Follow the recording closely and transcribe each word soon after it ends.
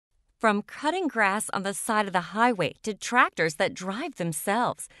From cutting grass on the side of the highway to tractors that drive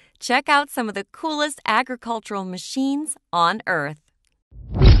themselves, check out some of the coolest agricultural machines on Earth.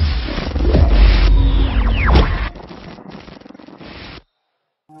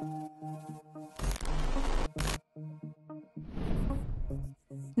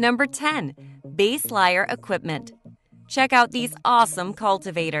 Number 10. Base Layer Equipment. Check out these awesome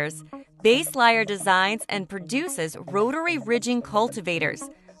cultivators. Base Layer designs and produces rotary ridging cultivators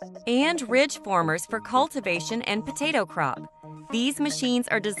and ridge formers for cultivation and potato crop. These machines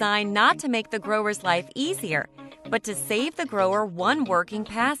are designed not to make the grower's life easier, but to save the grower one working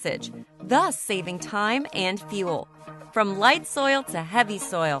passage, thus saving time and fuel. From light soil to heavy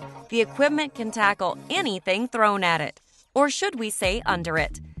soil, the equipment can tackle anything thrown at it, or should we say under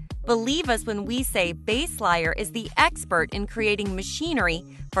it. Believe us when we say Base Layer is the expert in creating machinery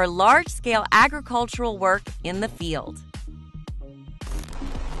for large-scale agricultural work in the field.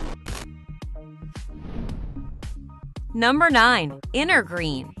 Number 9.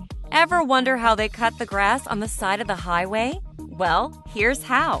 Intergreen. Ever wonder how they cut the grass on the side of the highway? Well, here's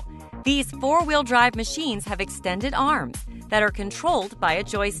how. These four-wheel drive machines have extended arms that are controlled by a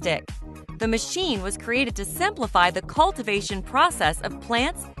joystick. The machine was created to simplify the cultivation process of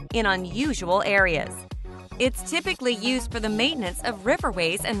plants in unusual areas. It's typically used for the maintenance of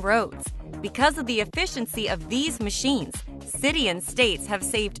riverways and roads. Because of the efficiency of these machines, cities and states have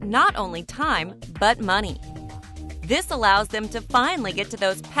saved not only time, but money. This allows them to finally get to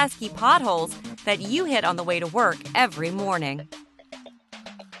those pesky potholes that you hit on the way to work every morning.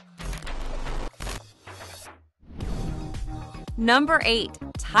 Number 8.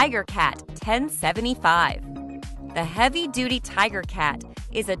 TigerCat 1075. The heavy-duty TigerCat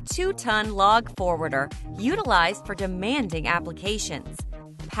is a 2-ton log forwarder utilized for demanding applications.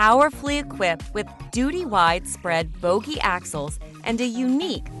 Powerfully equipped with duty-wide spread bogie axles and a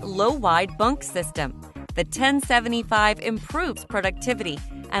unique low-wide bunk system, the 1075 improves productivity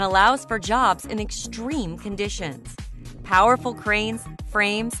and allows for jobs in extreme conditions. Powerful cranes,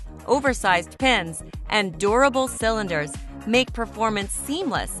 frames, oversized pins, and durable cylinders make performance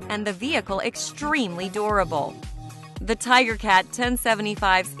seamless and the vehicle extremely durable. The TigerCat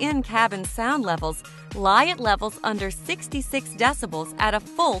 1075's in-cabin sound levels lie at levels under 66 decibels at a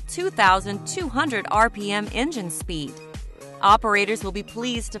full 2,200 RPM engine speed. Operators will be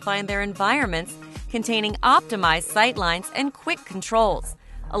pleased to find their environments containing optimized sightlines and quick controls,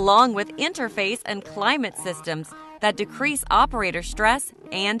 along with interface and climate systems that decrease operator stress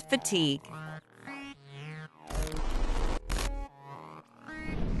and fatigue.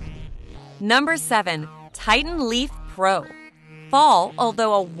 Number 7. Titan Leaf Pro. Fall,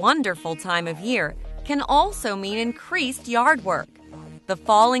 although a wonderful time of year, can also mean increased yard work. The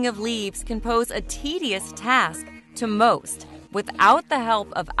falling of leaves can pose a tedious task to most without the help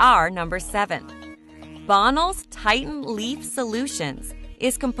of our number 7. Bonnell's Titan Leaf Solutions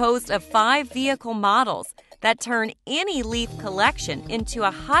is composed of 5 vehicle models that turn any leaf collection into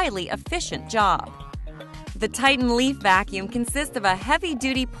a highly efficient job. The Titan Leaf Vacuum consists of a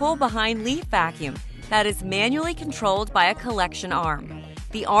heavy-duty pull-behind leaf vacuum that is manually controlled by a collection arm.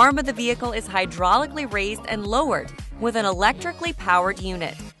 The arm of the vehicle is hydraulically raised and lowered with an electrically powered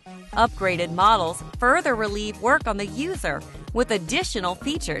unit. Upgraded models further relieve work on the user with additional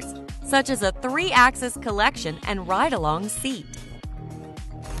features, such as a 3-axis collection and ride-along seat.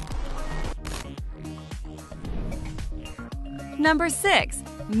 Number 6.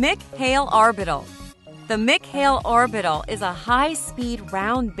 McHale Orbital. The McHale Orbital is a high-speed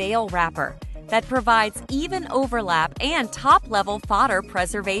round bale wrapper that provides even overlap and top-level fodder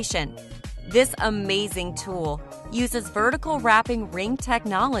preservation. This amazing tool uses vertical wrapping ring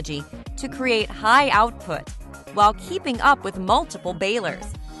technology to create high output while keeping up with multiple balers.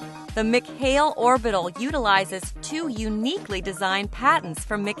 The McHale Orbital utilizes 2 uniquely designed patents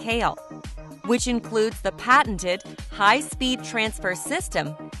from McHale, which includes the patented high-speed transfer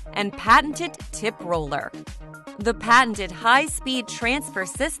system and patented tip roller. The patented high-speed transfer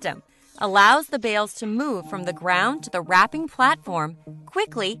system allows the bales to move from the ground to the wrapping platform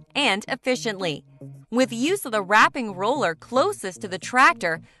quickly and efficiently, with use of the wrapping roller closest to the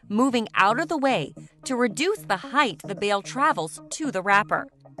tractor moving out of the way to reduce the height the bale travels to the wrapper.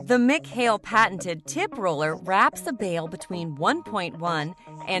 The McHale patented tip roller wraps a bale between 1.1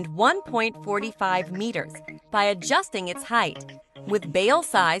 and 1.45 meters by adjusting its height, with bale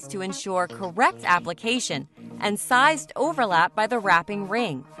size to ensure correct application and sized overlap by the wrapping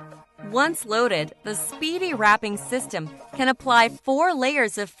ring. Once loaded, the speedy wrapping system can apply 4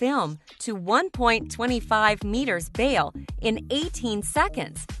 layers of film to 1.25 meters bale in 18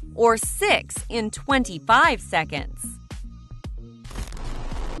 seconds or 6 in 25 seconds.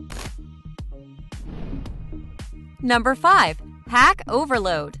 Number 5. Hack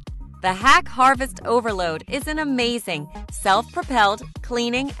Overload. The Hack Harvest Overload is an amazing, self-propelled,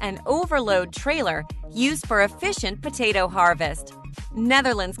 cleaning, and overload trailer used for efficient potato harvest.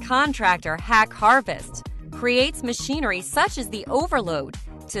 Netherlands contractor Hack Harvest creates machinery such as the Overload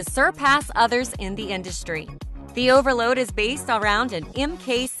to surpass others in the industry. The Overload is based around an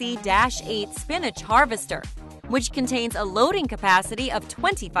MKC-8 spinach harvester, which contains a loading capacity of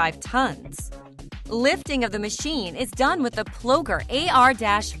 25 tons. Lifting of the machine is done with the Ploger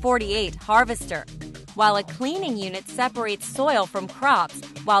AR-48 harvester, while a cleaning unit separates soil from crops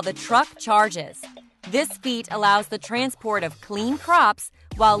while the truck charges. This feat allows the transport of clean crops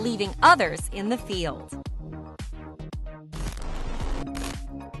while leaving others in the field.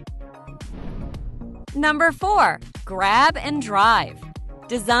 Number 4. Grab and Drive.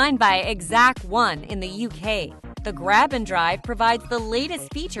 Designed by Exact1 in the UK, the Grab and Drive provides the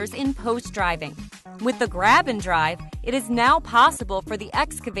latest features in post-driving. With the Grab and Drive, it is now possible for the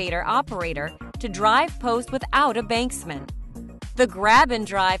excavator operator to drive post without a banksman. The Grab and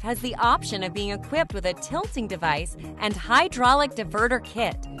Drive has the option of being equipped with a tilting device and hydraulic diverter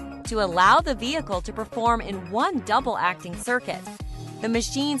kit to allow the vehicle to perform in one double-acting circuit. The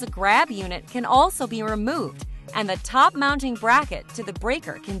machine's grab unit can also be removed, and the top mounting bracket to the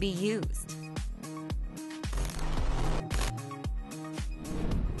breaker can be used.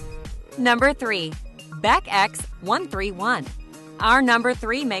 Number 3. Beck X131. Our number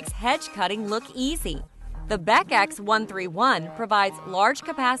 3 makes hedge cutting look easy. The Beck X131 provides large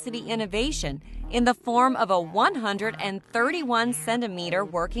capacity innovation in the form of a 131 centimeter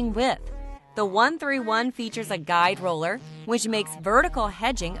working width. The 131 features a guide roller, which makes vertical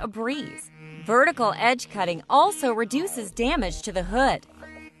hedging a breeze. Vertical edge cutting also reduces damage to the hood.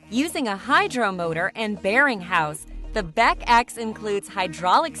 Using a hydro motor and bearing house, the Beck X includes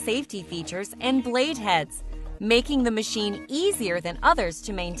hydraulic safety features and blade heads, making the machine easier than others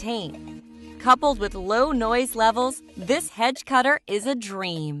to maintain. Coupled with low noise levels, this hedge cutter is a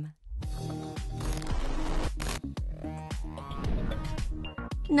dream.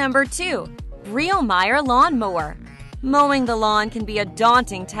 Number 2. Brielmeier Lawnmower. Mowing the lawn can be a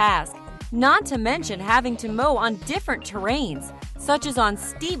daunting task, not to mention having to mow on different terrains, such as on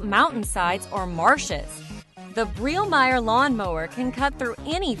steep mountainsides or marshes. The Brielmeier lawnmower can cut through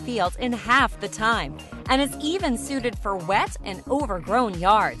any field in half the time and is even suited for wet and overgrown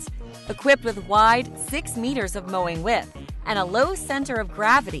yards. Equipped with wide 6 meters of mowing width and a low center of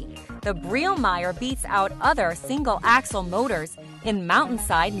gravity, the Brielmeier beats out other single-axle motors in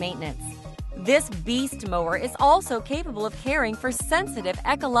mountainside maintenance. This beast mower is also capable of caring for sensitive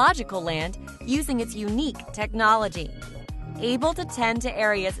ecological land using its unique technology. Able to tend to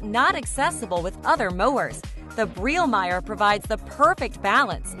areas not accessible with other mowers, the Brielmeier provides the perfect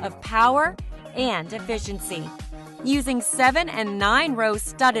balance of power and efficiency. Using 7 and 9-row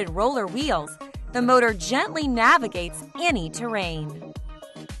studded roller wheels, the motor gently navigates any terrain.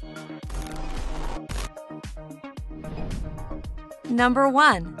 Number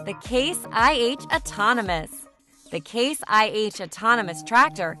 1. The Case IH Autonomous. The Case IH Autonomous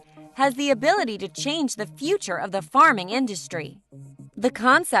tractor has the ability to change the future of the farming industry. The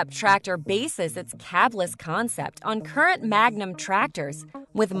concept tractor bases its cabless concept on current Magnum tractors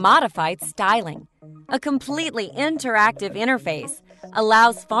with modified styling. A completely interactive interface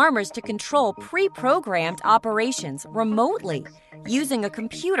allows farmers to control pre-programmed operations remotely using a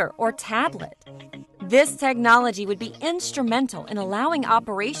computer or tablet. This technology would be instrumental in allowing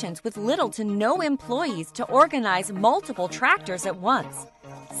operations with little to no employees to organize multiple tractors at once.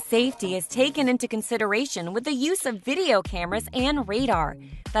 Safety is taken into consideration with the use of video cameras and radar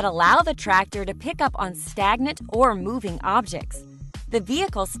that allow the tractor to pick up on stagnant or moving objects. The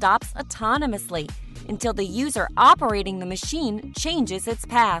vehicle stops autonomously until the user operating the machine changes its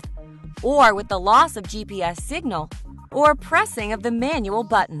path, or with the loss of GPS signal, or pressing of the manual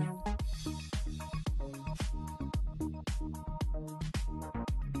button.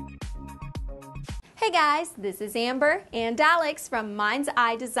 Hey guys, this is Amber and Alex from Mind's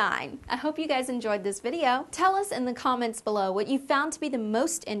Eye Design. I hope you guys enjoyed this video. Tell us in the comments below what you found to be the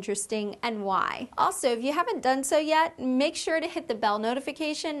most interesting and why. Also, if you haven't done so yet, make sure to hit the bell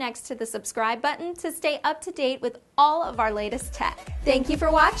notification next to the subscribe button to stay up to date with all of our latest tech. Thank you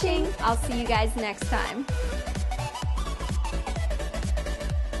for watching. I'll see you guys next time.